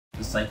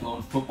The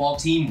Cyclone football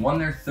team won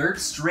their third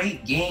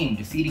straight game,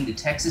 defeating the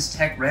Texas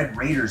Tech Red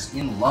Raiders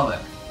in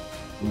Lubbock.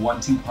 The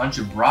 1-2 punch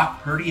of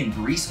Brock Purdy and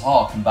Breece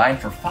Hall combined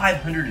for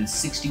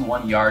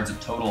 561 yards of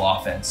total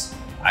offense.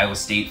 Iowa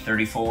State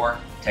 34,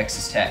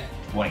 Texas Tech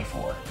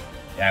 24.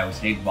 The Iowa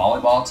State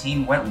volleyball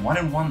team went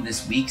 1-1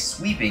 this week,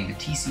 sweeping the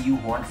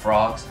TCU Horned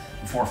Frogs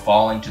before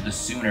falling to the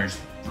Sooners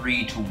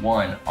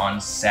 3-1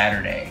 on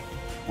Saturday.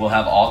 We'll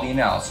have all the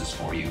analysis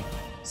for you.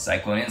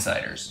 Cyclone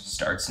InCYders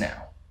starts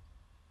now.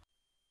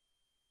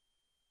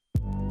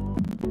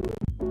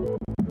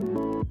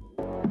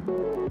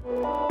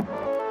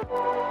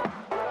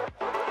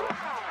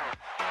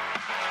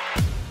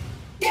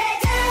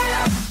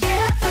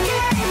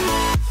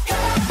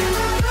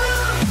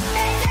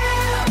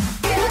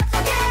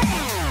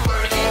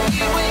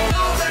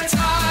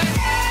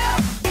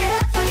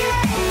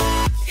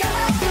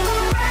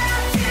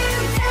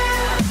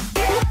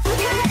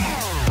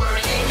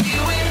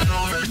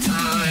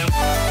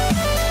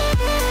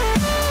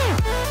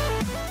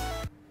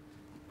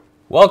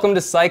 Welcome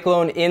to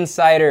Cyclone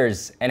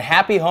InCYders, and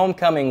happy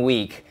homecoming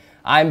week.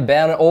 I'm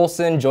Ben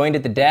Olson, joined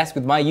at the desk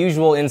with my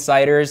usual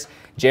InCYders,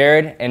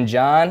 Jared and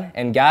John.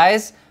 And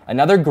guys,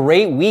 another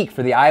great week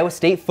for the Iowa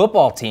State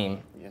football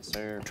team. Yes,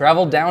 sir.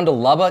 Traveled down to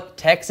Lubbock,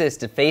 Texas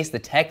to face the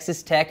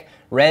Texas Tech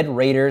Red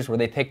Raiders, where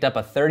they picked up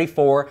a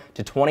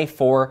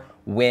 34-24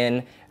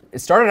 win. It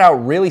started out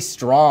really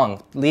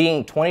strong,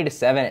 leading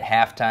 20-7 at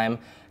halftime.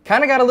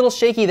 Kind of got a little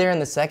shaky there in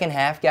the second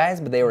half, guys,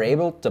 but they were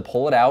able to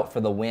pull it out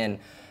for the win.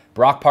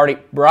 Brock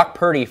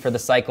Purdy for the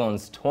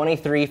Cyclones,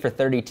 23 for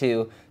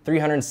 32,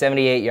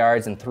 378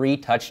 yards and 3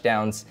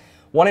 touchdowns.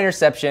 1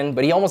 interception,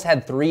 but he almost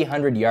had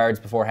 300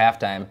 yards before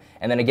halftime.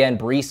 And then again,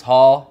 Breece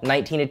Hall,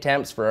 19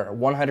 attempts for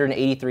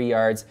 183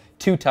 yards,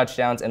 2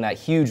 touchdowns, and that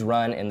huge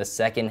run in the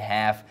second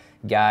half,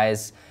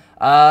 guys.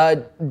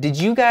 Did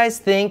you guys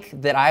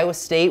think that Iowa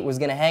State was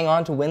going to hang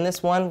on to win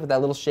this one with that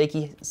little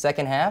shaky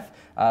second half?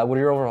 What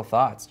are your overall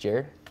thoughts,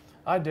 Jared?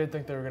 I did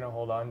think they were going to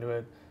hold on to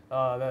it.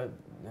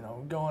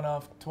 Going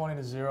off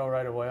 20-0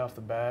 right away off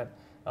the bat,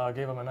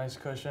 gave them a nice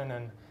cushion,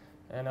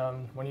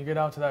 and when you get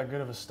out to that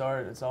good of a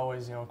start, it's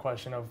always a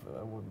question of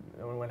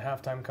when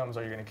halftime comes,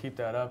 are you going to keep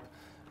that up?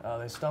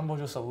 They stumbled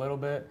just a little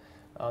bit,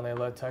 they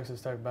let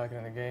Texas Tech back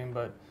into the game,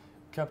 but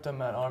kept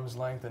them at arm's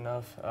length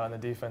enough. The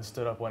defense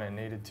stood up when it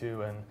needed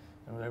to, and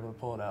was able to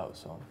pull it out.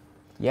 So.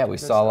 Yeah, we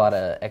saw a lot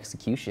of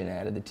execution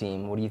out of the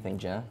team. What do you think,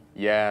 John?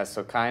 Yeah,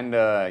 so kind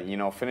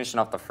of, finishing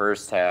off the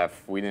first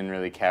half, we didn't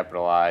really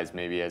capitalize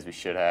maybe as we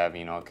should have.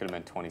 It could have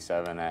been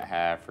 27 at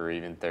half or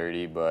even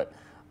 30, but,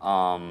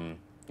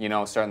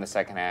 starting the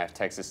second half,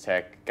 Texas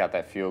Tech got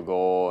that field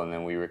goal, and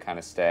then we were kind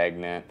of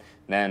stagnant.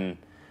 Then,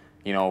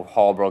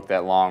 Hall broke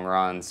that long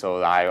run,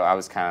 so I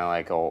was kind of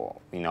like,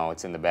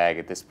 it's in the bag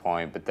at this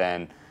point. But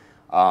then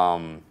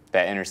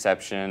that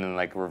interception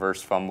and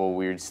reverse fumble,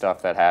 weird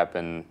stuff that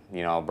happened,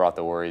 brought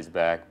the worries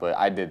back. But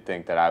I did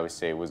think that Iowa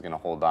State was going to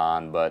hold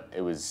on, but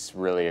it was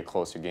really a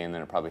closer game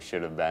than it probably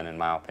should have been, in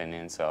my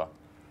opinion. So.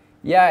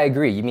 Yeah, I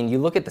agree. I mean, you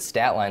look at the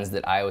stat lines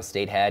that Iowa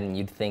State had, and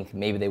you'd think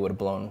maybe they would have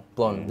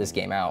blown this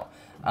game out.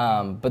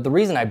 But the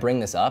reason I bring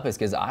this up is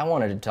because I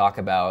wanted to talk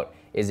about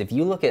is if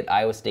you look at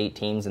Iowa State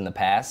teams in the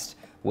past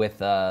with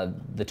the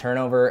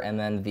turnover and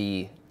then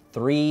the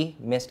 3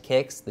 missed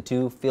kicks, the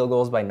 2 field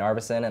goals by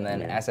Narveson, and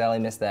then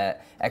Asali missed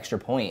that extra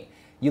point.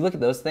 You look at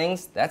those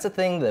things, that's a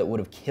thing that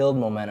would have killed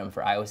momentum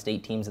for Iowa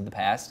State teams in the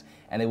past,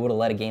 and they would have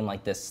let a game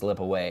like this slip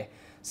away.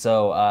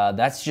 So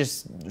that's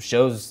just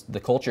shows the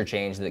culture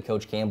change that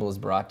Coach Campbell has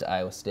brought to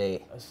Iowa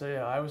State. I say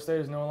Iowa State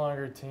is no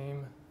longer a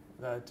team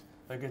that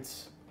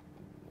gets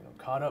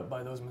caught up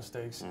by those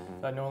mistakes.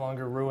 That no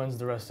longer ruins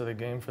the rest of the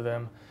game for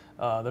them.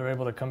 They're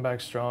able to come back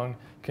strong.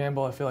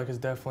 Campbell, I feel like, has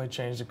definitely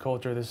changed the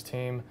culture of this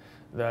team,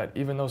 that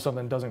even though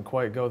something doesn't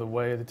quite go the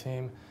way of the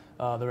team,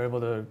 they're able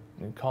to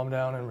calm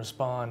down and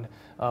respond,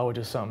 which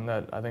is something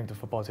that I think the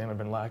football team had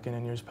been lacking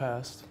in years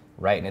past.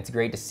 Right, and it's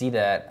great to see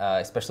that,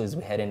 especially as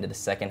we head into the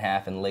second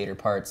half and later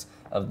parts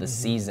of the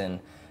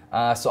season.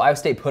 So Iowa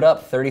State put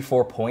up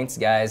 34 points,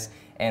 guys,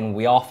 and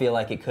we all feel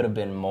like it could have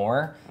been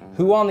more.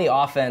 Who on the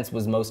offense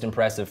was most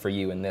impressive for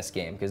you in this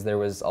game? Because there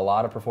was a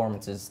lot of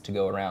performances to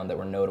go around that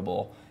were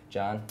notable.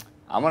 John?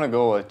 I'm going to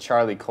go with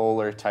Charlie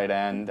Kohler, tight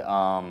end.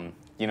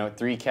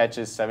 3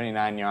 catches,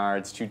 79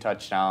 yards, 2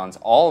 touchdowns,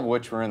 all of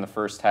which were in the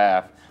first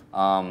half.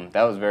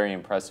 That was very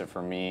impressive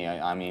for me.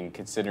 I mean,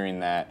 considering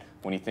that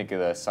when you think of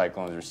the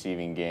Cyclones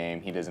receiving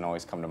game, he doesn't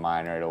always come to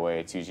mind right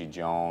away. It's usually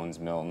Jones,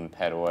 Milton,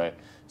 Petaway.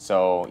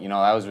 So,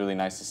 that was really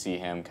nice to see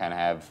him kind of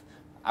have,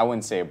 I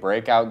wouldn't say a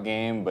breakout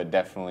game, but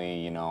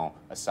definitely,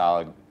 a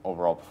solid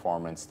overall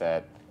performance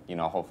that,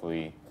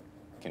 hopefully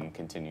can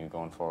continue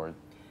going forward.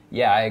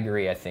 Yeah, I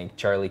agree. I think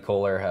Charlie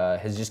Kohler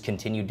has just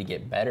continued to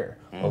get better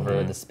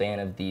over the span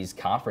of these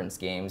conference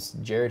games.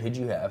 Jared, who'd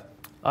you have?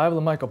 I have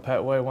LaMichael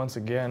Petway once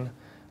again,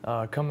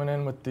 coming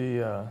in with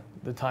the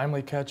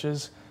timely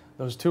catches.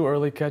 Those 2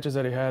 early catches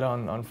that he had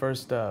on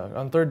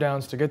third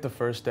downs to get the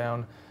first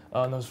down.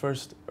 Those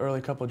first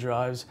early couple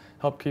drives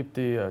helped keep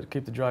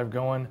the drive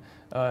going,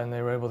 and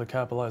they were able to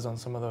capitalize on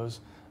some of those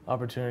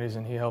opportunities,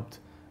 and he helped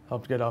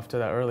get off to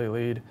that early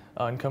lead.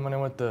 And coming in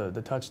with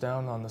the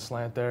touchdown on the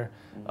slant there,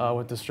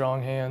 with the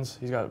strong hands,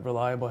 he's got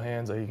reliable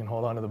hands that he can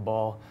hold onto the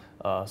ball.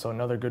 So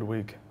another good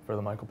week for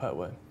the Michael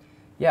Petway.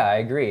 Yeah, I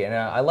agree, and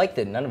I like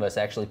that none of us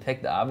actually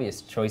picked the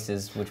obvious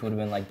choices, which would have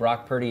been like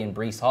Brock Purdy and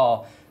Breece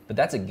Hall. But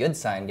that's a good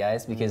sign,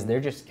 guys, because they're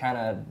just kind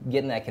of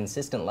getting that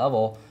consistent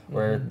level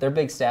where their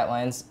big stat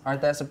lines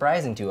aren't that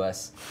surprising to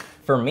us.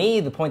 For me,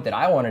 the point that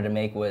I wanted to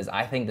make was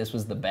I think this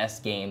was the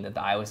best game that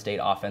the Iowa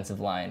State offensive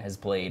line has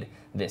played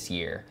this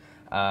year.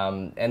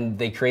 And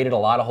they created a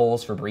lot of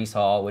holes for Breece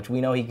Hall, which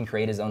we know he can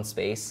create his own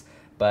space.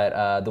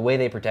 But the way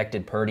they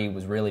protected Purdy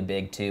was really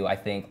big, too. I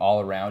think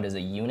all around as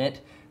a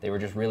unit, they were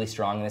just really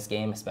strong in this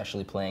game,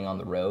 especially playing on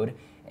the road.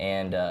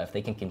 And if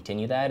they can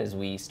continue that as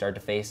we start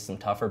to face some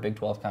tougher Big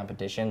 12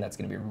 competition, that's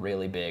going to be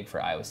really big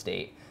for Iowa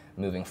State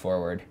moving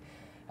forward.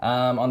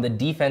 On the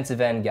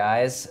defensive end,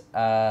 guys,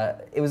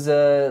 it was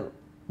a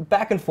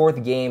back and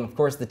forth game. Of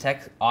course, the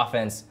Tech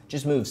offense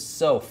just moves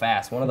so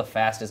fast. One of the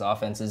fastest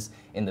offenses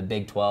in the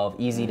Big 12.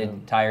 Easy to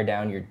tire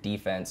down your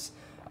defense.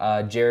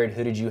 Jared,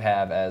 who did you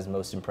have as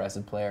most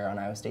impressive player on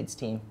Iowa State's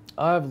team?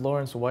 I have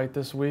Lawrence White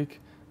this week.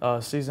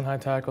 Season high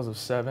tackles of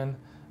 7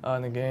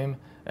 in the game.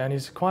 And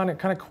he's kind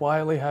of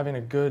quietly having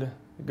a good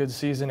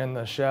season in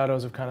the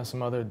shadows of kind of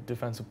some other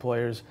defensive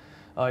players.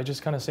 He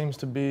just kind of seems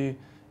to be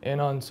in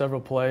on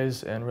several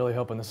plays and really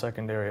helping the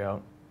secondary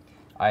out.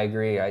 I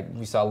agree.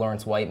 We saw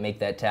Lawrence White make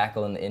that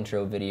tackle in the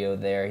intro video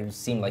there. He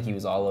seemed like he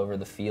was all over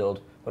the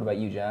field. What about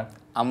you, John?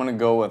 I'm going to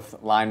go with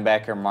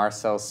linebacker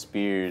Marcel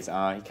Spears. He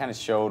kind of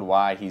showed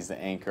why he's the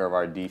anchor of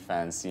our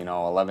defense.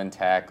 11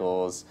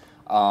 tackles.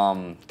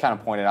 Kind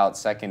of pointed out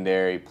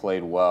secondary,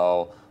 played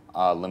well.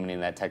 Limiting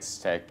that Texas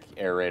Tech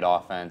air raid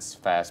offense,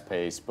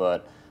 fast-paced.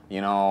 But,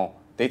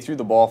 they threw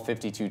the ball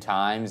 52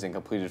 times and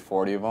completed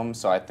 40 of them.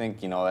 So I think,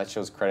 that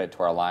shows credit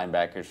to our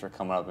linebackers for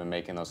coming up and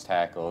making those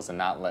tackles and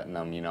not letting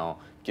them,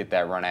 get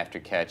that run after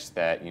catch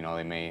that,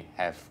 they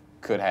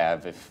could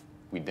have if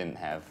we didn't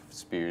have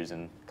Spears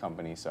and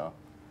company. So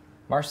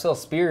Marcel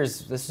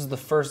Spears, this is the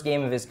first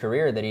game of his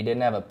career that he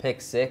didn't have a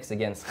pick 6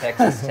 against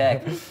Texas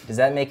Tech. Does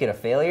that make it a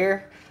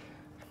failure?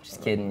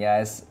 Just kidding,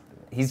 guys.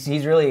 He's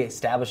really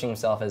establishing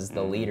himself as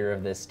the leader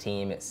of this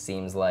team, it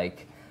seems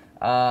like.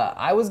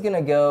 I was going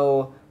to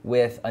go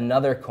with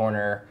another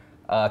corner,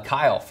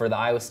 Kyle, for the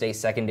Iowa State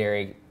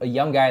secondary, a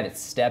young guy that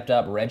stepped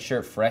up,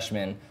 redshirt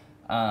freshman.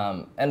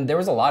 And there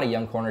was a lot of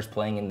young corners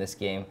playing in this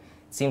game.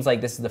 It seems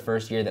like this is the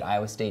first year that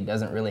Iowa State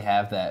doesn't really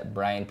have that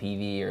Brian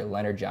Peavy or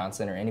Leonard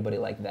Johnson or anybody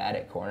like that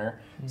at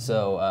corner.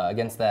 So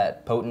against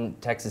that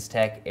potent Texas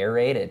Tech air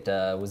raid, it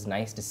was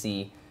nice to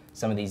see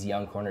some of these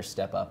young corners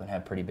step up and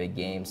have pretty big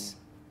games.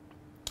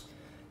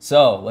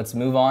 So let's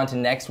move on to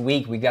next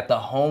week. We got the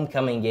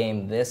homecoming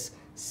game this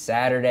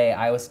Saturday.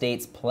 Iowa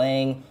State's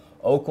playing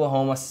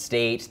Oklahoma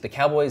State. The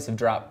Cowboys have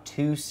dropped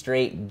 2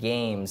 straight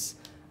games.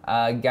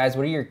 Guys,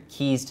 what are your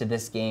keys to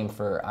this game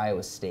for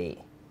Iowa State?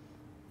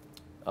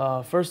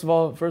 First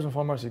and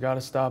foremost, you got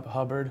to stop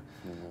Hubbard.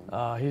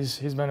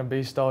 He's been a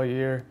beast all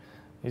year.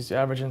 He's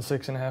averaging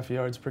 6.5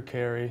 yards per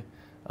carry.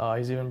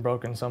 He's even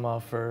broken some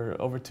off for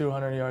over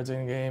 200 yards in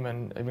a game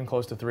and even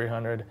close to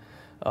 300.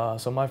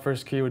 So my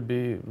first key would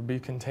be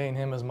contain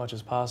him as much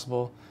as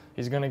possible.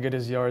 He's going to get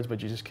his yards,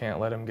 but you just can't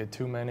let him get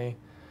too many.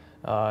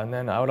 And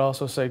then I would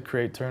also say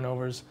create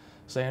turnovers.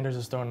 Sanders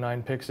has thrown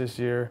 9 picks this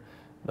year.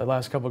 The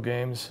last couple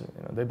games,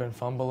 they've been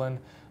fumbling.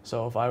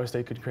 So if Iowa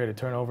State could create a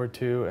turnover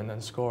too and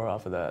then score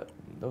off of that,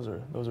 those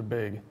are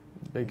big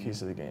keys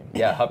to the game.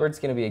 Yeah, Hubbard's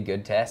going to be a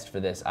good test for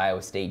this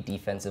Iowa State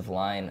defensive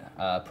line.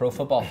 Pro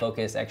Football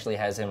Focus actually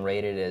has him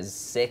rated as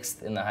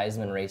 6th in the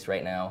Heisman race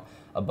right now,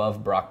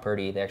 above Brock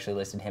Purdy. They actually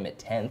listed him at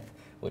 10th,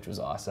 which was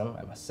awesome,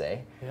 I must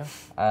say.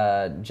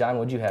 Yeah. John,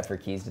 what do you have for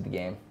keys to the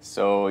game?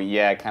 So,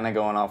 yeah, kind of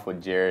going off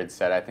what Jared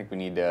said, I think we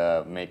need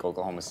to make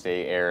Oklahoma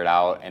State air it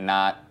out and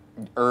not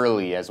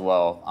early as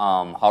well.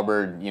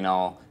 Hubbard, we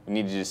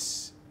need to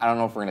just, I don't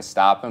know if we're going to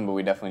stop him, but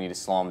we definitely need to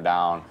slow him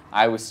down.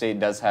 Iowa State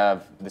does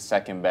have the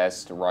 2nd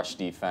best rush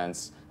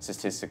defense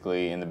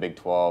statistically in the Big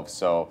 12,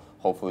 so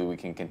hopefully we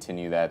can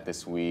continue that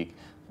this week.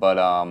 But,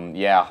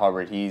 yeah,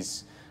 Hubbard,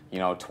 he's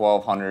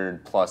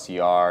 1,200 plus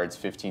yards,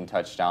 15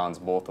 touchdowns,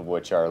 both of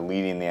which are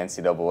leading the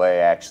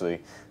NCAA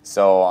actually.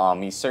 So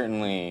he's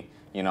certainly,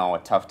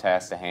 a tough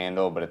task to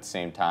handle, but at the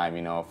same time,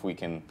 if we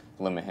can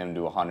limit him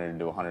to 100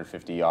 to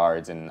 150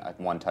 yards and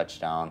 1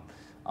 touchdown,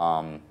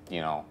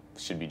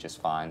 should be just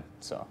fine.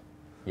 So.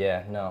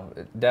 Yeah, no,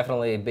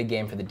 definitely a big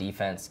game for the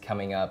defense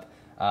coming up.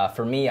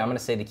 For me, I'm going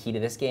to say the key to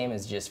this game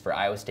is just for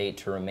Iowa State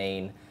to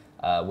remain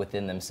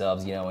within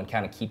themselves, and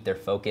kind of keep their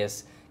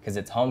focus. Because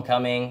it's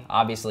homecoming.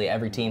 Obviously,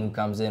 every team who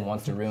comes in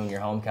wants to ruin your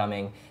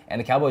homecoming. And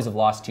the Cowboys have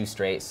lost 2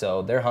 straight,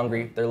 so they're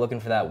hungry. They're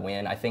looking for that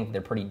win. I think they're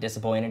pretty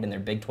disappointed in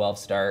their Big 12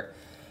 start.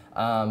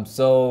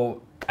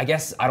 So I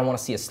guess I don't want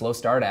to see a slow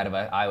start out of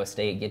Iowa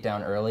State, get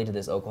down early to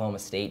this Oklahoma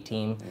State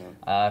team.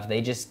 If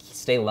they just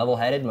stay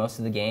level-headed most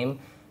of the game,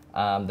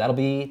 that'll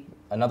be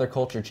another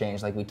culture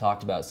change like we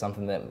talked about,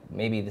 something that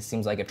maybe this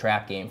seems like a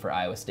trap game for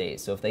Iowa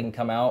State. So if they can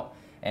come out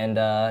and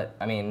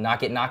I mean, not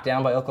get knocked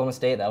down by Oklahoma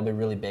State. That'll be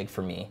really big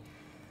for me.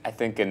 I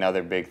think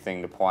another big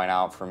thing to point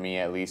out for me,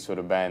 at least,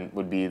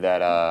 would be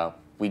that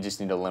we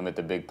just need to limit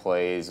the big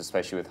plays,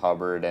 especially with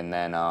Hubbard, and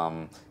then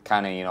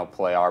kind of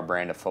play our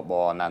brand of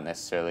football and not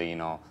necessarily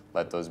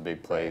let those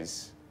big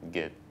plays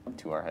get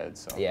to our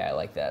heads. So. Yeah, I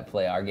like that.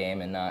 Play our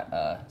game and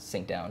not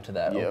sink down to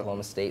that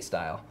Oklahoma State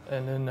style.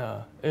 And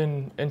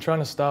then in trying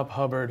to stop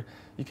Hubbard,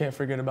 you can't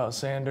forget about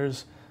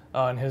Sanders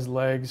and his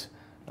legs.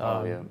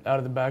 Out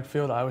of the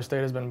backfield, Iowa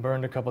State has been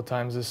burned a couple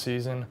times this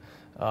season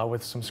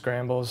with some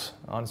scrambles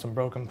on some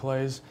broken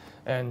plays,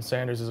 and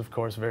Sanders is, of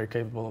course, very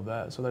capable of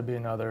that. So that'd be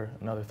another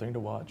thing to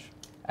watch.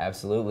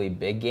 Absolutely.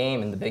 Big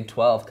game in the Big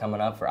 12 coming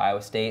up for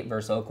Iowa State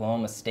versus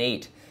Oklahoma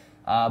State.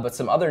 But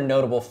some other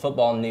notable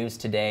football news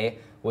today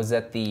was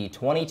that the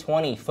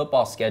 2020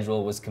 football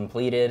schedule was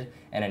completed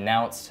and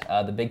announced.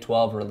 The Big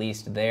 12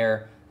 released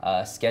their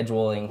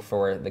scheduling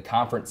for the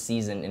conference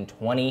season in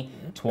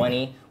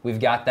 2020. We've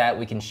got that.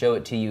 We can show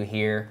it to you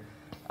here.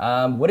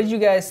 What did you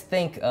guys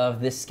think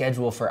of this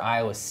schedule for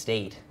Iowa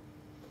State?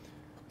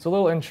 It's a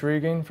little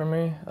intriguing for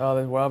me.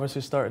 We're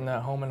obviously starting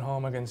that home and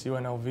home against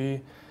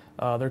UNLV.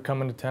 They're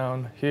coming to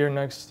town here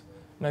next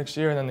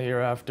year, and then the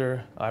year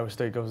after, Iowa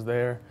State goes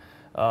there.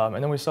 And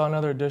then we saw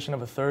another edition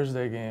of a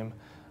Thursday game,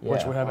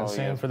 which we haven't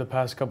seen for the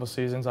past couple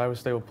seasons. Iowa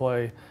State will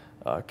play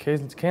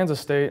Kansas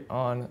State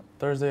on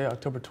Thursday,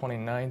 October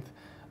 29th.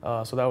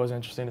 So that was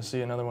interesting to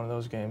see another one of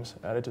those games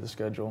added to the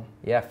schedule.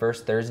 Yeah,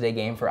 first Thursday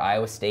game for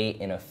Iowa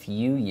State in a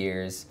few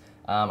years.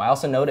 I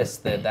also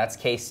noticed that that's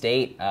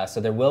K-State, so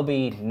there will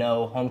be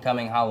no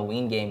homecoming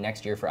Halloween game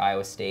next year for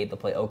Iowa State. They'll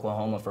play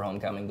Oklahoma for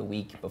homecoming the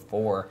week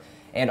before.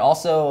 And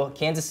also,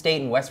 Kansas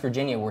State and West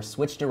Virginia were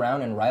switched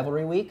around in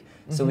rivalry week,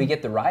 so we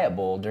get the Riot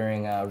Bowl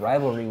during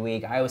rivalry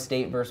week, Iowa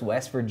State versus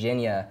West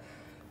Virginia.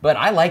 But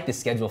I like the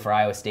schedule for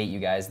Iowa State, you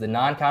guys. The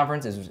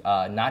non-conference is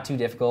not too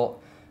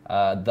difficult.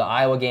 The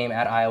Iowa game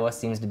at Iowa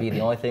seems to be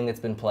the only thing that's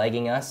been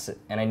plaguing us,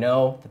 and I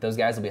know that those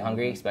guys will be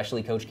hungry,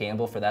 especially Coach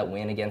Campbell, for that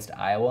win against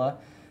Iowa.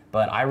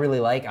 But I really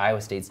like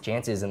Iowa State's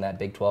chances in that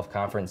Big 12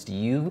 conference. Do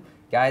you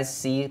guys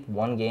see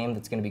one game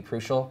that's going to be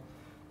crucial?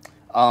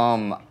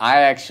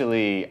 I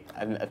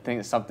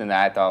think something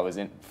that I thought was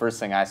first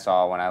thing I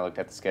saw when I looked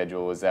at the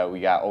schedule was that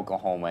we got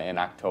Oklahoma in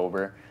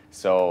October.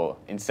 So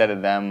instead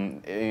of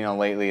them,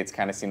 lately it's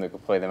kind of seemed like we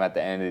play them at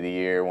the end of the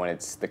year when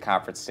it's the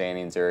conference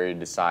standings are already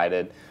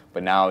decided.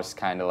 But now it's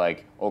kind of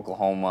like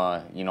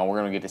Oklahoma, we're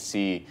going to get to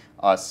see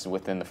us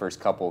within the first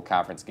couple of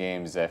conference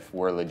games if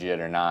we're legit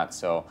or not.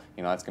 So,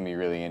 that's going to be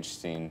really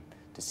interesting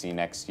to see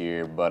next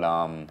year. But,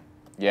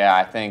 yeah,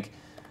 I think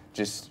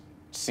just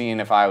seeing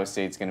if Iowa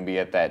State's going to be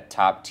at that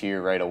top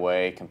tier right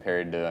away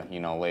compared to,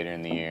 later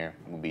in the year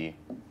will be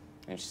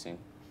interesting.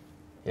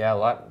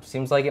 Yeah,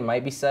 seems like it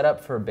might be set up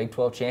for a Big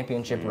 12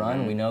 championship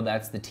run. We know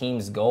that's the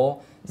team's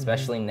goal,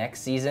 especially next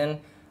season.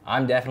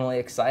 I'm definitely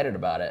excited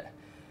about it.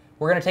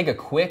 We're going to take a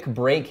quick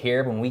break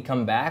here. When we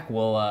come back,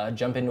 we'll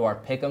jump into our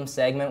Pick 'em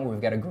segment where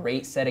we've got a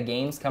great set of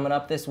games coming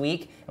up this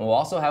week, and we'll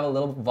also have a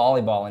little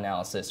volleyball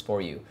analysis for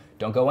you.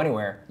 Don't go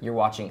anywhere. You're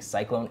watching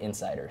Cyclone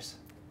InCYders.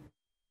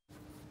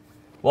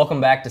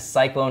 Welcome back to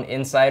Cyclone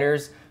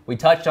InCYders. We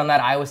touched on that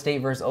Iowa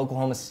State versus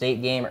Oklahoma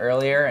State game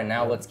earlier, and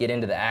now let's get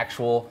into the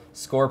actual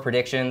score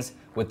predictions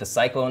with the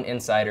Cyclone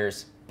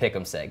InCYders Pick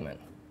 'em segment.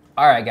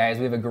 All right, guys,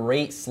 we have a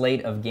great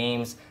slate of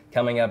games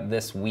coming up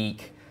this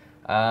week.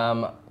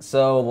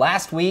 So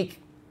last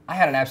week, I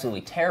had an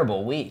absolutely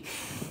terrible week.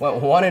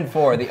 Went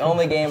 1-4. The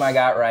only game I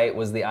got right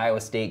was the Iowa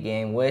State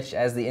game, which,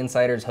 as the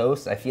InCYders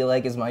host, I feel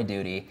like is my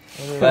duty.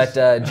 But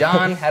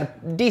John had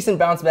a decent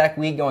bounce back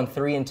week, going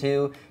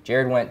 3-2.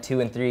 Jared went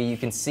 2-3. You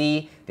can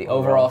see the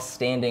overall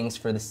standings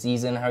for the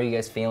season. How are you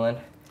guys feeling?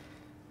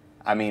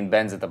 I mean,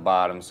 Ben's at the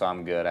bottom, so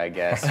I'm good, I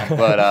guess.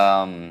 But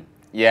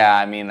yeah,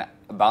 I mean,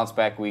 a bounce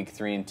back week,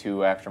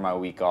 3-2 after my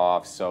week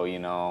off. So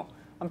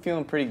I'm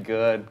feeling pretty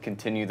good.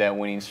 Continue that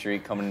winning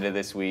streak coming into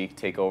this week.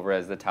 Take over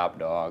as the top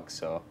dog.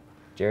 So,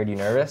 Jared, you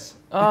nervous?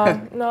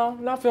 No,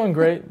 not feeling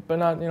great, but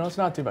not. It's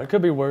not too bad.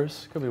 Could be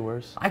worse. Could be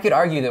worse. I could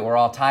argue that we're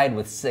all tied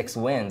with 6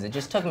 wins. It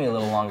just took me a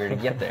little longer to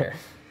get there.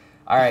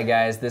 All right,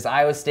 guys. This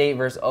Iowa State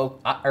versus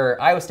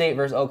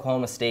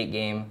Oklahoma State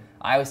game.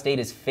 Iowa State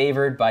is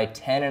favored by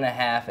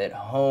 10.5 at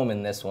home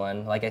in this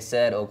one. Like I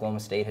said, Oklahoma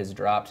State has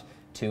dropped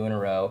 2 in a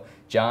row.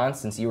 John,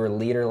 since you were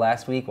leader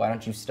last week, why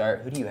don't you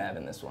start? Who do you have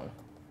in this one?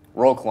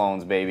 Roll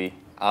Clones, baby.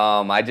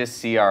 I just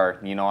see our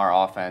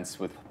offense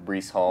with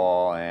Brees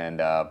Hall and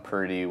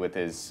Purdy with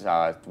his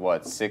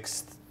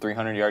sixth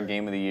 300-yard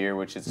game of the year,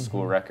 which is a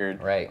school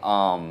record. Right.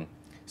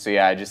 So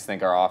yeah, I just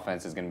think our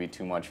offense is going to be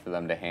too much for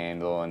them to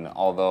handle. And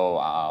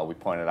although we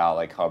pointed out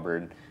like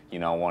Hubbard,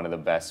 one of the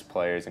best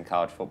players in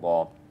college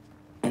football,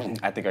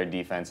 I think our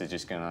defense is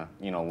just going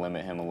to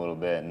limit him a little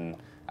bit, and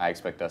I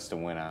expect us to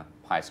win a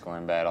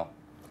high-scoring battle.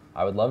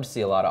 I would love to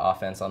see a lot of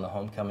offense on the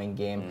homecoming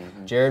game.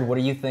 Jared, what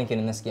are you thinking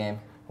in this game?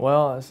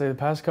 Well, I say the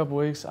past couple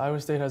weeks, Iowa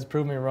State has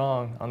proved me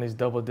wrong on these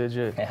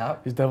double-digit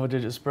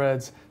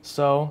spreads.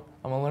 So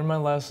I'm gonna learn my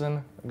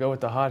lesson. Go with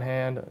the hot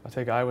hand. I'll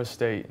take Iowa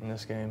State in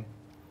this game.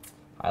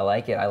 I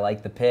like it. I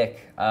like the pick.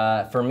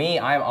 For me,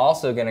 I'm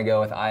also going to go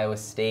with Iowa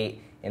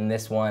State in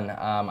this one.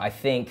 I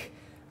think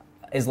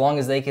as long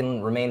as they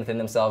can remain within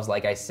themselves,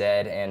 like I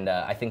said, and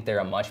I think they're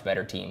a much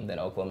better team than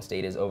Oklahoma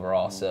State is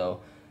overall.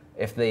 So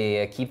if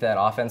they keep that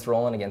offense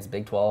rolling against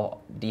Big 12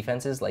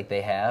 defenses like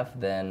they have,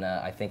 then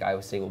I think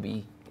Iowa State will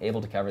be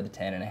able to cover the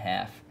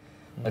 10.5.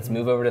 Let's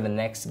move over to the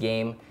next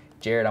game.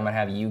 Jared, I'm going to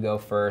have you go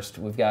first.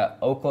 We've got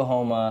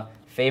Oklahoma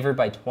favored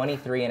by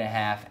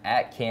 23.5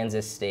 at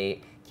Kansas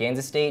State.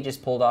 Kansas State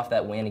just pulled off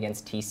that win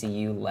against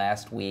TCU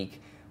last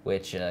week,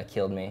 which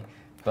killed me.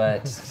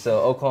 But so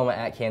Oklahoma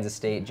at Kansas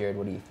State. Jared,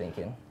 what are you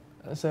thinking?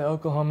 I'd say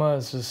Oklahoma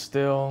is just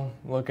still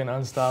looking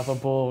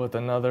unstoppable with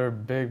another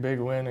big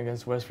win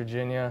against West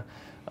Virginia.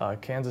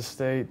 Kansas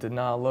State did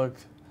not look,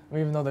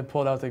 even though they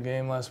pulled out the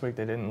game last week,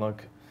 they didn't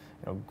look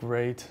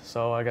great.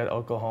 So I got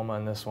Oklahoma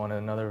in this one,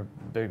 another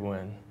big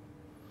win.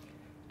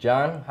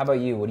 John, how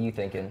about you? What are you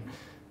thinking?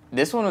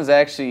 This one was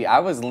actually, I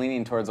was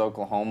leaning towards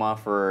Oklahoma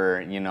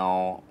for,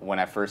 when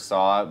I first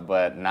saw it,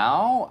 but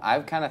now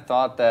I've kind of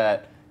thought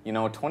that,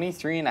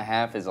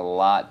 23.5 is a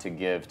lot to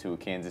give to a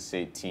Kansas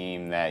State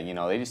team that,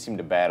 they just seem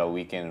to battle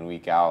week in and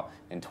week out.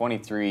 And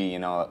 23,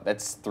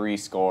 that's 3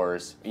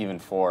 scores, even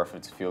 4 if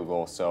it's a field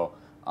goal. So,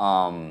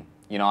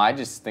 I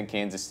just think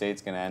Kansas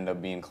State's going to end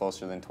up being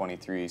closer than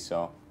 23,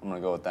 so I'm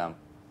going to go with them.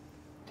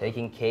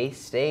 Taking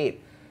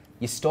K-State.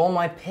 You stole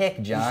my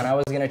pick, John. I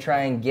was going to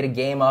try and get a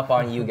game up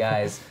on you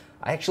guys.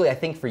 I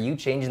think for you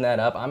changing that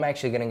up, I'm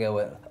actually going to go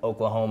with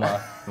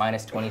Oklahoma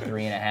minus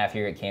 23.5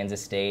 here at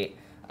Kansas State.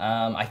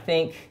 I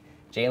think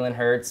Jalen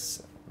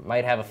Hurts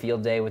might have a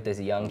field day with this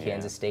young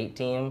Kansas State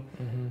team.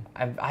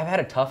 I've had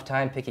a tough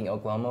time picking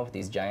Oklahoma with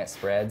these giant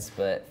spreads,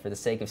 but for the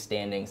sake of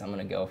standings, I'm going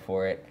to go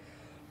for it.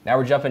 Now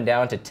we're jumping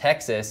down to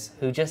Texas,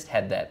 who just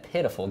had that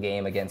pitiful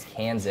game against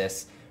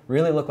Kansas.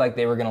 Really looked like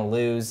they were going to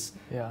lose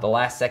the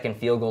last-second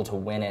field goal to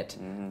win it.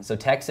 So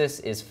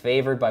Texas is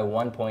favored by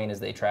 1 point as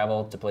they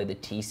travel to play the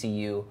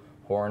TCU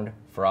Horned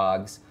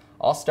Frogs.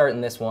 I'll start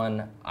in this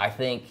one. I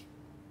think,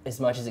 as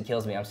much as it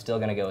kills me, I'm still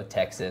going to go with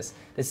Texas.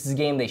 This is a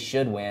game they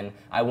should win.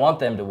 I want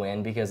them to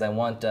win because I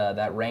want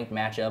that ranked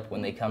matchup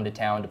when they come to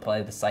town to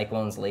play the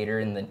Cyclones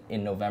later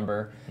in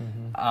November.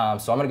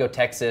 So I'm going to go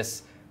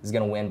Texas is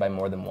going to win by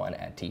more than 1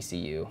 at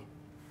TCU.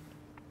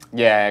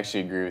 Yeah, I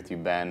actually agree with you,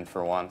 Ben,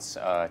 for once.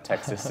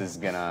 Texas is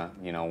going to,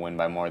 win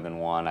by more than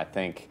 1. I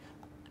think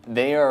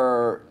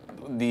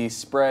the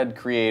spread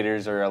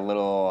creators are a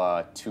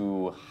little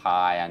too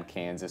high on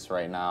Kansas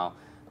right now.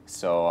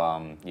 So,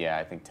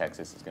 I think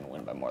Texas is going to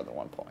win by more than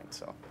 1 point.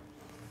 So,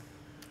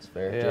 it's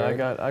fair.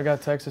 Yeah, I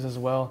got Texas as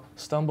well.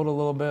 Stumbled a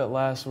little bit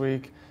last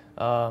week.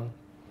 That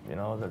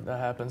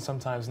happens.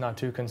 Sometimes not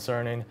too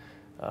concerning.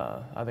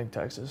 I think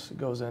Texas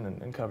goes in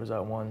and covers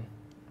that 1.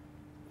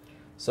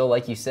 So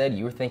like you said,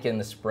 you were thinking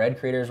the spread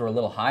creators were a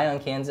little high on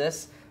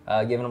Kansas,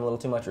 giving them a little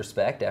too much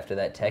respect after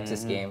that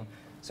Texas game.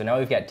 So now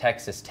we've got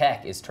Texas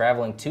Tech is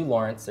traveling to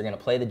Lawrence. They're going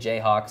to play the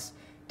Jayhawks.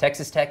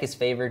 Texas Tech is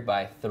favored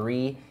by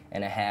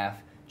 3.5.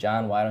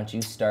 John, why don't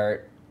you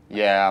start?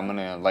 Yeah, I'm going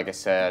to, like I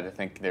said, I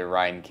think they're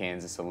riding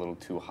Kansas a little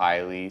too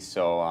highly,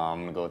 so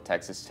I'm going to go with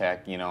Texas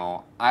Tech.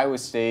 Iowa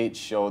State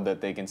showed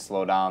that they can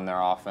slow down their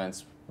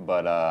offense,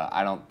 but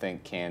I don't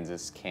think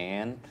Kansas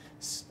can.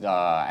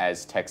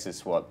 As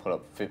Texas, put up,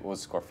 what was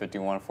the score,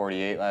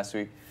 51-48 last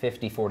week?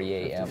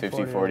 50-48, yeah.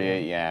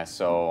 50-48, yeah.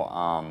 So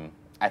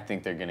I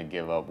think they're going to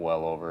give up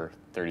well over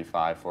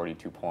 35,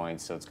 42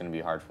 points, so it's going to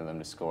be hard for them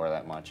to score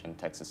that much in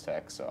Texas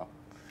Tech. So,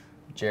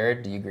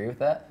 Jared, do you agree with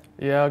that?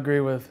 Yeah, I agree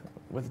with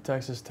the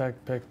Texas Tech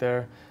pick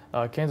there.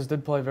 Kansas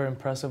did play very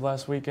impressive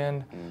last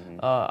weekend.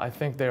 I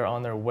think they're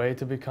on their way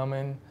to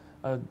becoming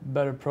a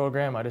better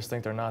program. I just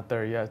think they're not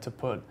there yet to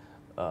put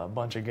a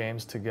bunch of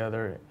games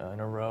together in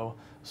a row.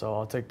 So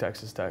I'll take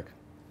Texas Tech.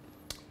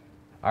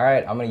 All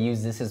right, I'm going to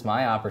use this as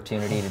my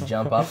opportunity to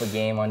jump up a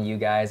game on you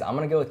guys. I'm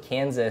going to go with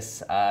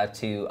Kansas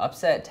to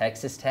upset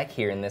Texas Tech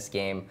here in this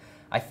game.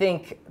 I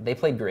think they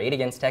played great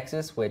against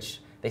Texas, which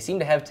they seem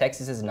to have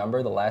Texas's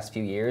number the last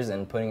few years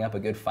and putting up a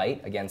good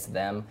fight against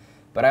them.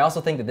 But I also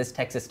think that this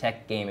Texas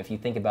Tech game, if you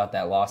think about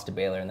that loss to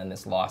Baylor and then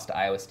this loss to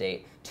Iowa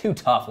State, 2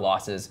 tough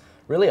losses,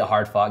 really a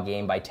hard-fought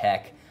game by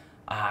Tech.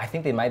 I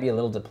think they might be a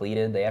little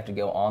depleted. They have to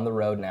go on the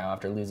road now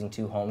after losing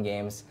 2 home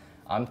games.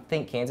 I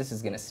think Kansas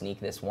is going to sneak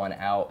this one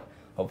out.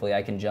 Hopefully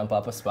I can jump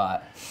up a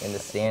spot in the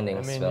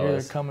standings, I mean, fellas. You're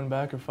either coming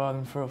back or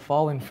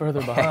falling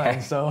further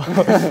behind, so.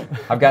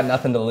 I've got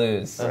nothing to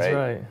lose. That's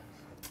right.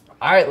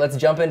 All right, let's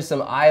jump into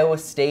some Iowa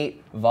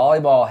State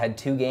volleyball. Had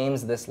 2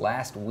 games this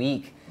last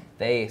week.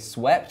 They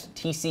swept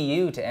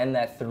TCU to end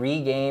that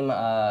 3-game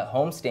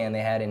homestand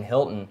they had in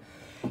Hilton.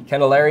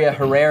 Candelaria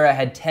Herrera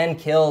had 10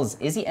 kills.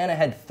 Izzy Enna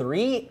had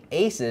 3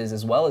 aces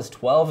as well as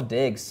 12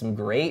 digs. Some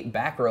great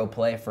back row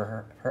play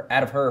for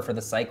out of her for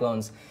the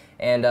Cyclones.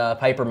 And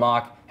Piper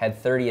Mock had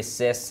 30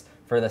 assists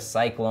for the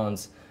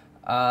Cyclones.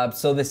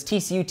 So this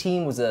TCU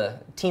team was a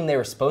team they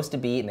were supposed to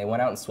beat, and they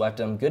went out and swept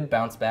them. Good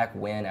bounce-back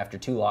win after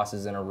 2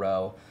 losses in a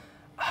row.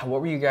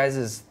 What were you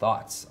guys'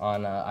 thoughts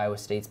on Iowa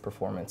State's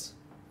performance?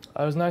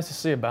 It was nice to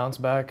see a bounce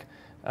back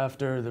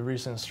after the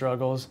recent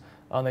struggles.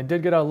 They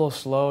did get out a little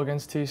slow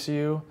against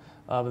TCU,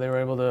 but they were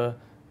able to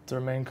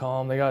remain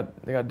calm. They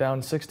got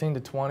down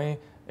 16-20,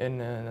 and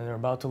they were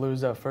about to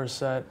lose that first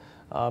set,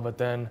 but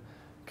then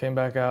came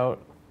back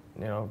out,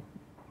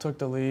 took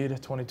the lead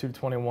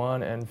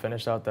 22-21 and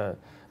finished out that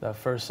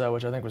first set,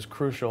 which I think was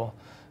crucial.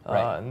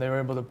 Right. And they were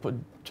able to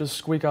just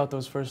squeak out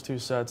those first 2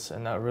 sets,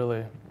 and that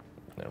really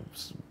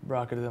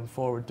rocketed them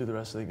forward through the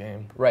rest of the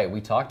game. Right,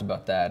 we talked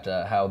about that,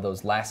 how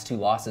those last 2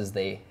 losses,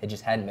 they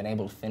just hadn't been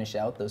able to finish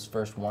out those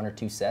first 1 or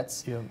 2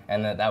 sets, Yep.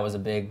 and that was a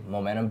big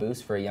momentum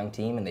boost for a young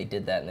team, and they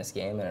did that in this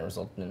game, and it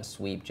resulted in a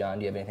sweep. John,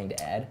 do you have anything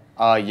to add?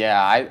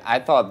 Yeah, I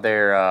thought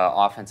their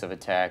offensive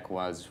attack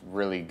was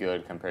really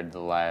good compared to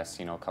the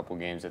last, couple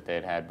games that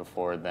they had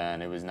before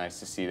then. It was nice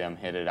to see them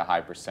hit at a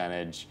high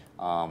percentage,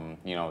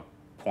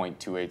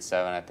 .287,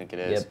 I think it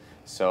is. Yep.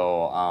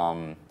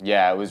 So,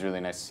 yeah, it was really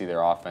nice to see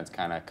their offense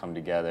kind of come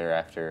together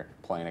after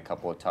playing a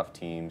couple of tough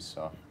teams.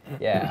 So.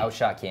 Yeah,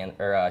 outshot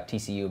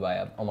TCU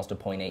by almost a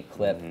 .8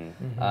 clip.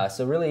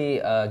 So really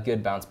a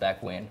good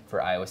bounce-back win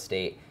for Iowa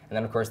State. And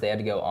then, of course, they had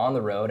to go on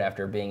the road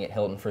after being at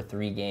Hilton for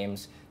 3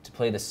 games to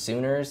play the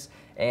Sooners.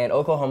 And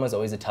Oklahoma's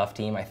always a tough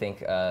team. I think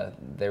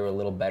they were a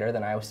little better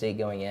than Iowa State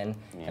going in.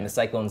 Yeah. And the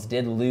Cyclones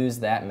did lose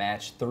that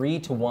match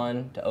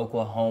 3-1 to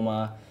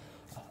Oklahoma.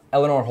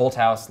 Eleanor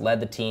Holthouse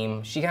led the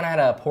team. She kind of had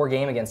a poor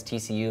game against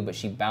TCU, but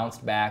she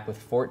bounced back with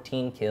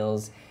 14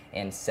 kills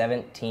and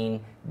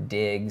 17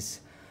 digs.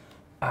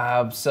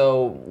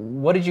 So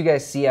what did you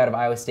guys see out of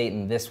Iowa State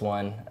in this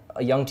one?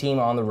 A young team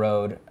on the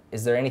road.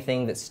 Is there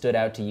anything that stood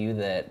out to you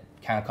that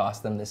kind of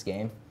cost them this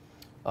game?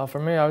 For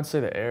me, I would say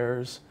the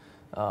errors.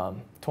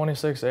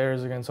 26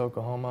 errors against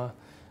Oklahoma,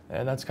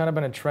 and that's kind of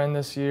been a trend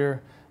this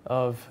year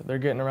of they're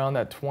getting around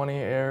that 20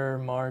 error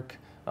mark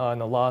in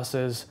the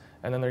losses,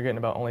 and then they're getting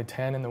about only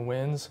 10 in the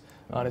wins.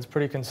 And it's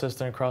pretty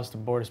consistent across the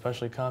board,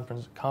 especially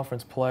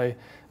conference play,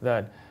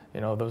 that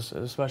those,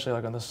 especially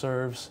like on the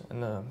serves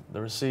and the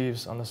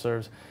receives on the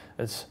serves,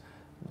 it's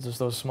just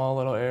those small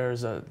little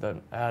errors that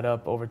add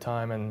up over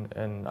time,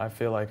 and I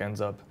feel like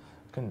ends up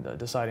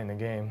deciding the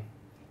game.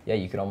 Yeah,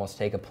 you could almost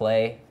take a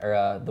play,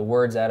 or the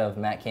words out of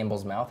Matt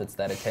Campbell's mouth. It's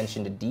that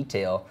attention to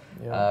detail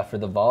for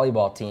the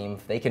volleyball team.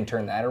 If they can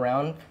turn that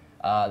around,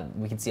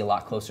 we can see a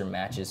lot closer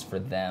matches for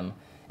them.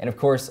 And of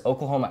course,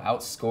 Oklahoma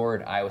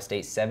outscored Iowa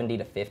State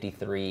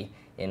 70-53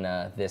 in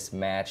this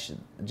match.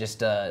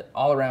 Just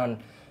all around,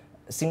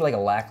 seemed like a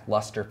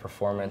lackluster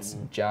performance.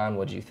 John,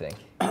 what did you think?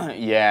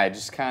 Yeah,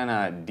 just kind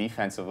of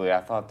defensively,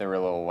 I thought they were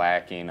a little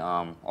lacking.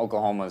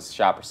 Oklahoma's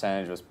shot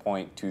percentage was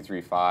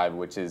 .235,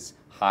 which is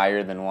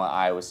higher than what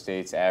Iowa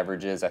State's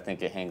average is. I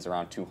think it hangs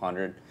around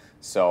 200.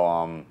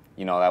 So,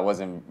 that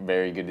wasn't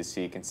very good to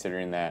see,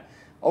 considering that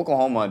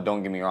Oklahoma,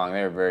 don't get me wrong,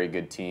 they're a very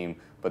good team,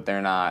 but they're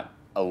not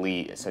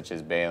elite such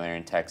as Baylor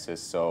and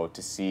Texas. So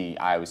to see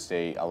Iowa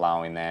State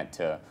allowing that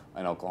to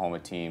an Oklahoma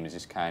team is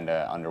just kind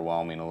of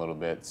underwhelming a little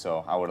bit.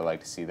 So I would have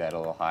liked to see that a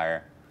little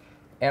higher.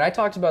 And I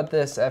talked about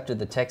this after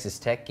the Texas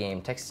Tech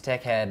game. Texas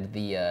Tech had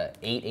the 8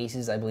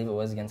 aces, I believe it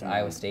was, against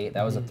Iowa State.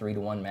 That was a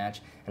 3-1 match.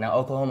 And now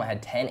Oklahoma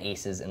had 10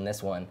 aces in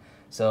this one.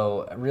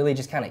 So really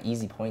just kind of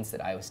easy points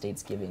that Iowa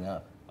State's giving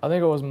up. I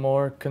think it was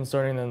more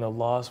concerning than the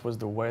loss was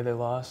the way they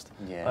lost.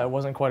 Yeah. It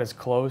wasn't quite as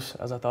close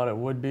as I thought it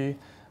would be.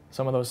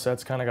 Some of those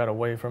sets kind of got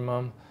away from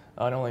them.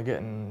 Only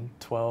getting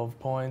 12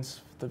 points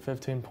to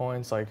 15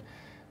 points. Like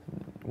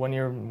when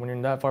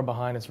you're that far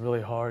behind, it's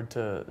really hard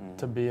to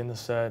be in the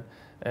set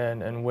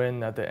and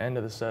win at the end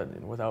of the set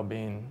without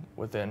being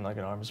within like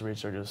an arm's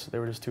reach. They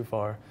were just too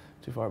far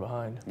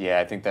behind. Yeah,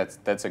 I think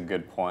that's a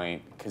good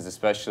point, because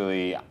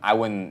especially I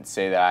wouldn't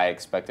say that I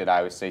expected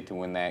Iowa State to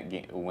win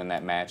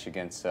that match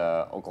against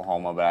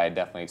Oklahoma, but I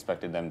definitely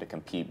expected them to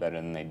compete better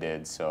than they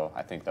did. So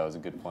I think that was a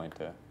good point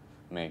to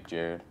make,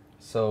 Jared.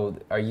 So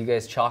are you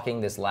guys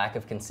chalking this lack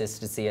of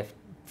consistency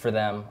for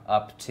them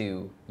up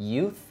to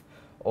youth,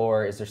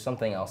 or is there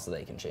something else that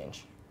they can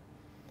change?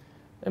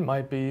 It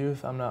might be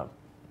youth. I'm not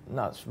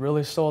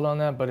really sold on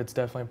that, but it's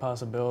definitely a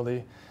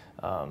possibility.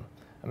 I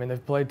mean,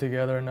 they've played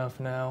together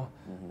enough now,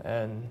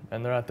 and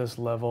they're at this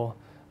level,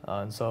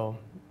 and so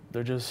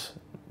they're just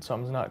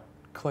something's not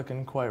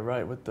clicking quite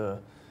right with the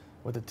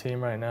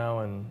team right now,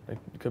 and it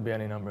could be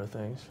any number of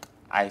things.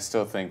 I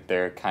still think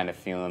they're kind of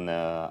feeling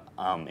the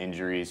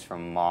injuries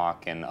from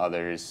Mock and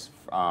others,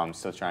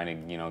 still trying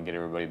to get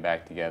everybody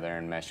back together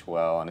and mesh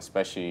well, and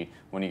especially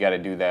when you got to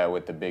do that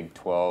with the Big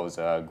 12's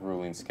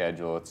grueling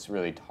schedule, it's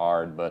really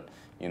hard. But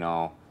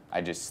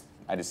I just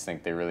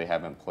think they really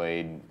haven't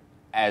played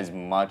as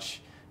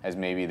much as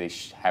maybe they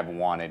have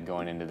wanted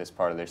going into this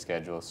part of their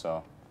schedule.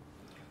 So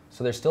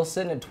they're still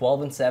sitting at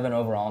 12-7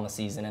 overall in the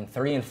season and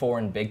 3-4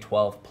 in Big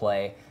 12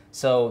 play.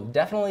 So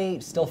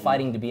definitely still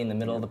fighting to be in the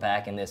middle of the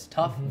pack in this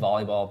tough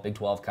volleyball Big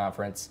 12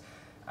 conference.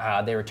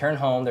 They return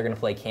home. They're going to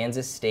play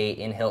Kansas State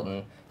in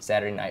Hilton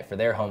Saturday night for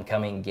their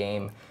homecoming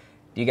game.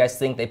 Do you guys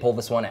think they pull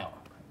this one out?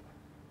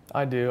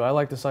 I do. I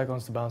like the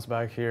Cyclones to bounce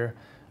back here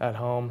at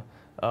home.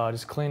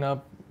 Just clean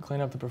up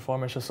the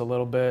performance just a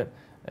little bit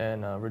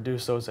and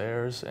reduce those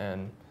errors,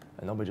 and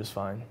they'll be just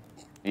fine.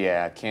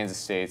 Yeah, Kansas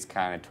State's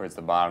kind of towards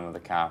the bottom of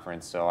the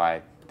conference, so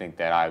I think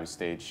that Iowa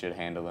State should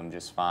handle them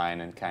just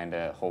fine and kind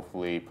of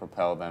hopefully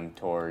propel them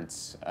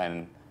towards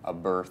a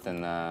berth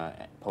in the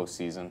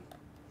postseason.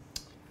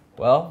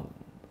 Well,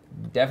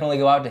 definitely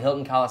go out to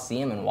Hilton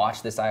Coliseum and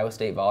watch this Iowa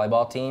State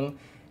volleyball team.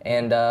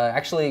 And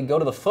actually go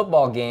to the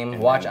football game,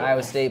 watch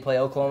Iowa State play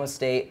Oklahoma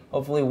State,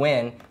 hopefully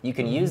win. You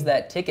can use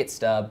that ticket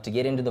stub to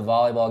get into the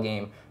volleyball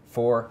game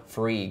for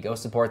free. Go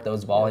support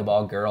those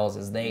volleyball girls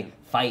as they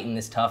fight in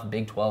this tough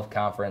Big 12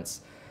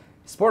 conference.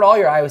 Support all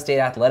your Iowa State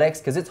athletics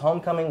because it's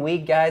homecoming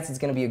week, guys. It's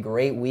going to be a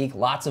great week.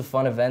 Lots of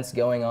fun events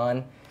going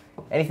on.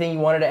 Anything you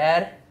wanted to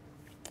add?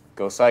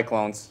 Go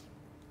Cyclones,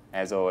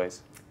 as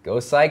always. Go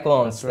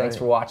Cyclones. That's right. Thanks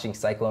for watching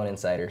Cyclone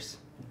InCYders.